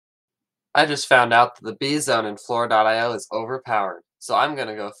I just found out that the bee zone in Floor.io is overpowered, so I'm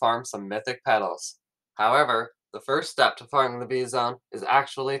gonna go farm some mythic petals. However, the first step to farming the bee zone is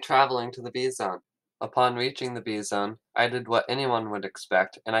actually traveling to the bee zone. Upon reaching the bee zone, I did what anyone would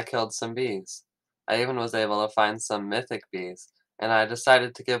expect, and I killed some bees. I even was able to find some mythic bees, and I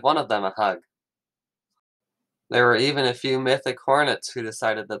decided to give one of them a hug. There were even a few mythic hornets who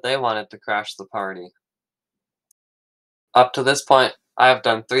decided that they wanted to crash the party. Up to this point, I have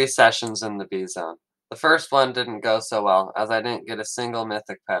done 3 sessions in the bee zone. The first one didn't go so well, as I didn't get a single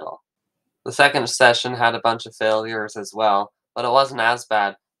mythic petal. The second session had a bunch of failures as well, but it wasn't as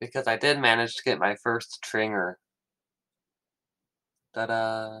bad, because I did manage to get my first tringer.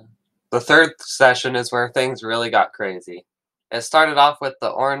 Ta-da! The third session is where things really got crazy. It started off with the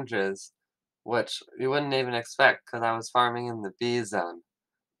oranges, which you wouldn't even expect, because I was farming in the bee zone.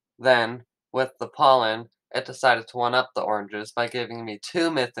 Then, with the pollen, it decided to one-up the oranges by giving me 2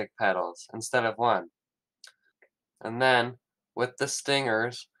 mythic petals instead of 1. And then, with the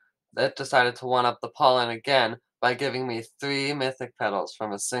stingers, it decided to one-up the pollen again by giving me 3 mythic petals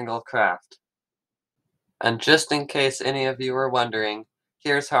from a single craft. And just in case any of you were wondering,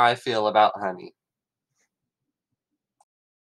 here's how I feel about honey.